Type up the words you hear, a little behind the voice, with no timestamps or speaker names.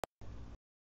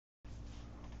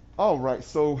All right,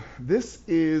 so this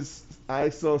is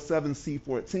IXL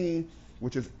 7C14,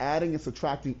 which is adding and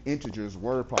subtracting integers,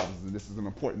 word problems. And this is an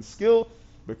important skill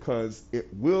because it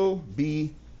will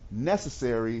be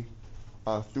necessary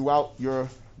throughout your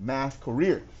math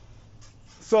career.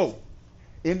 So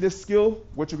in this skill,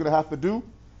 what you're going to have to do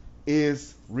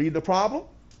is read the problem,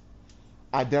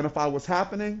 identify what's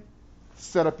happening,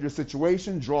 set up your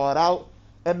situation, draw it out,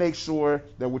 and make sure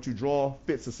that what you draw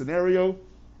fits the scenario,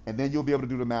 and then you'll be able to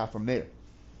do the math from there.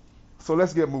 So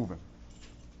let's get moving.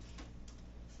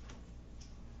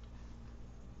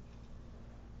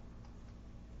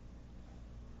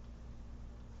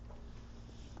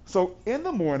 So in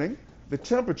the morning, the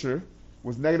temperature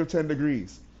was negative 10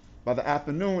 degrees. By the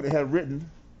afternoon, it had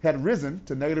risen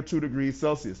to negative 2 degrees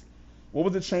Celsius. What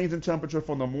was the change in temperature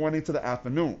from the morning to the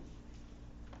afternoon?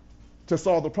 To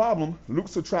solve the problem, Luke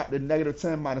subtracted negative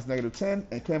 10 minus negative 10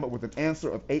 and came up with an answer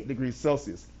of 8 degrees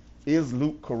Celsius. Is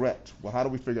Luke correct? Well, how do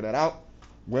we figure that out?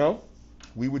 Well,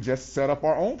 we would just set up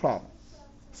our own problem.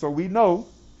 So we know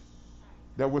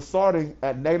that we're starting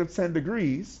at negative 10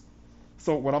 degrees.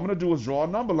 So what I'm going to do is draw a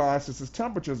number line since this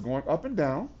temperature is going up and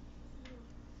down.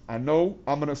 I know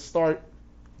I'm going to start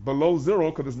below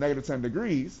 0 because it's negative 10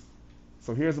 degrees.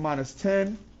 So here's minus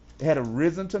 10. It had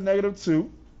risen to negative 2.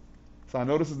 So I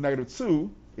know this is negative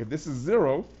 2. If this is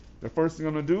 0, the first thing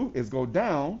I'm going to do is go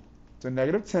down to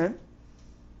negative 10.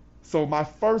 So my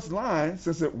first line,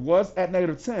 since it was at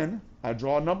negative 10, I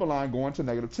draw a number line going to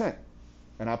negative 10.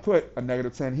 And I put a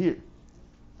negative 10 here.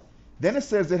 Then it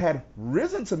says it had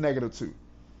risen to negative 2.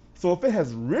 So if it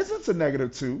has risen to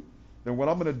negative 2, then what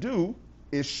I'm going to do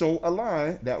is show a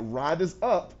line that rises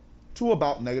up to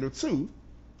about negative 2,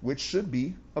 which should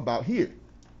be about here.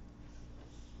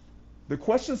 The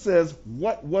question says,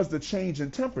 what was the change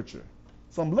in temperature?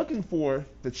 So I'm looking for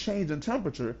the change in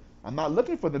temperature. I'm not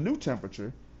looking for the new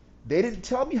temperature. They didn't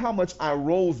tell me how much I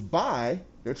rose by.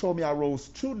 They told me I rose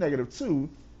to negative 2.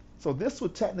 So this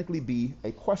would technically be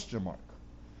a question mark.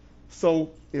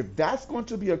 So if that's going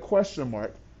to be a question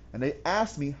mark, and they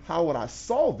ask me how would I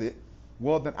solve it,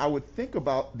 well, then I would think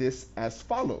about this as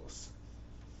follows.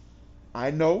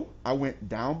 I know I went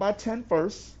down by 10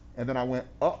 first, and then I went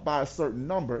up by a certain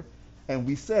number. And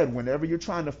we said whenever you're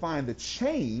trying to find the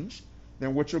change,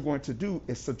 then what you're going to do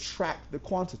is subtract the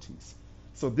quantities.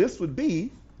 So this would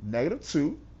be negative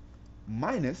 2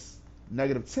 minus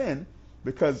negative 10,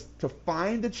 because to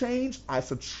find the change, I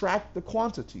subtract the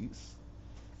quantities.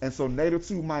 And so negative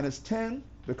 2 minus 10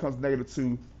 becomes negative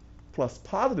 2 plus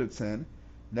positive 10.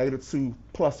 Negative 2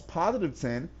 plus positive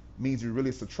 10 means you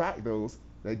really subtract those.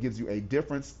 That gives you a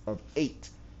difference of 8.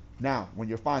 Now, when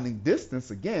you're finding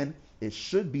distance, again, it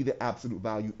should be the absolute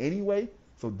value anyway.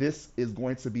 So this is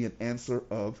going to be an answer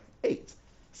of 8.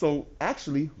 So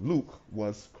actually, Luke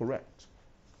was correct.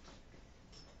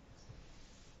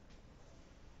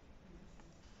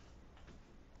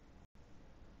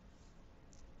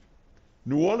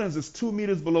 New Orleans is 2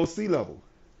 meters below sea level.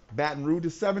 Baton Rouge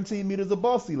is 17 meters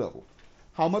above sea level.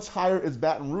 How much higher is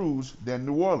Baton Rouge than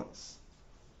New Orleans?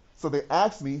 So they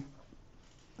asked me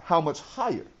how much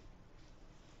higher.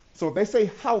 So if they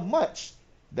say how much,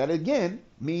 that again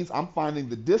means I'm finding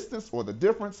the distance or the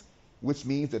difference, which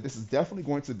means that this is definitely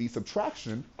going to be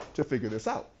subtraction to figure this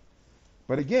out.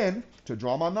 But again, to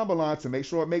draw my number line to make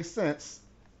sure it makes sense,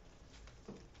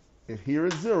 if here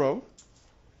is 0,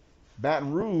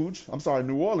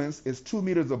 New Orleans is 2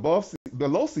 meters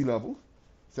below sea level.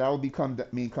 So that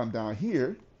would mean come down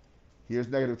here. Here's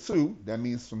negative 2. That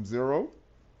means from 0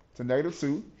 to negative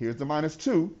 2. Here's the minus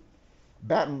 2.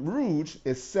 Baton Rouge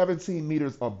is 17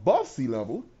 meters above sea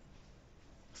level.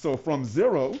 So from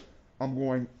 0, I'm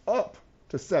going up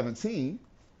to 17,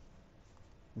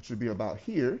 which would be about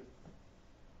here.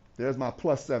 There's my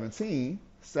plus 17.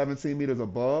 17 meters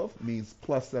above means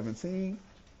plus 17.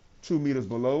 2 meters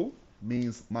below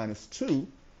means minus 2.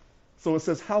 So it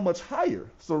says how much higher.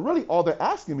 So really all they're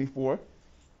asking me for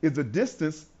is the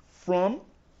distance from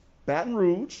Baton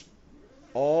Rouge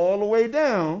all the way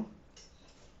down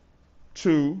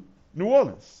to New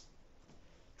Orleans.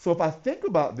 So if I think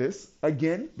about this,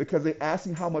 again, because they're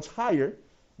asking how much higher,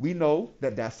 we know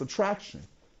that that's subtraction.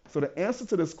 So the answer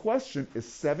to this question is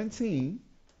 17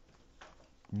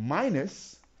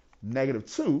 minus negative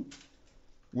 2,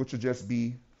 which would just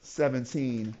be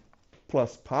 17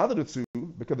 plus positive 2,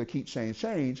 because they keep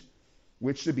change,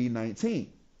 which should be 19.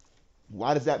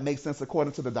 Why does that make sense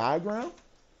according to the diagram?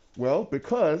 Well,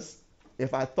 because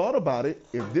if I thought about it,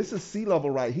 if this is sea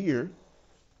level right here,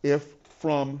 if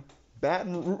from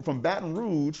Baton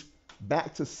Rouge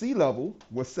back to sea level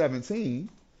was 17,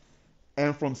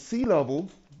 and from sea level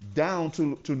down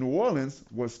to New Orleans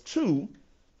was 2,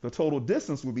 the total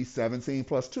distance would be 17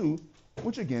 plus 2,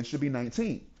 which again should be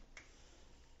 19.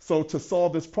 So to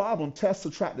solve this problem, Tess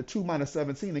subtracted 2 minus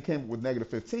 17 and came up with negative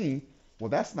 15. Well,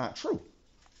 that's not true.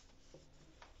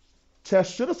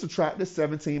 Tess should have subtracted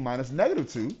 17 minus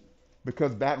negative 2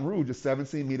 because Baton Rouge is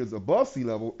 17 meters above sea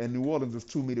level and New Orleans is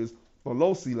 2 meters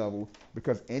below sea level,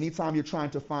 because anytime you're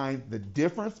trying to find the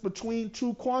difference between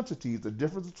two quantities, the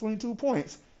difference between 2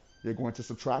 points, you're going to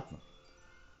subtract them.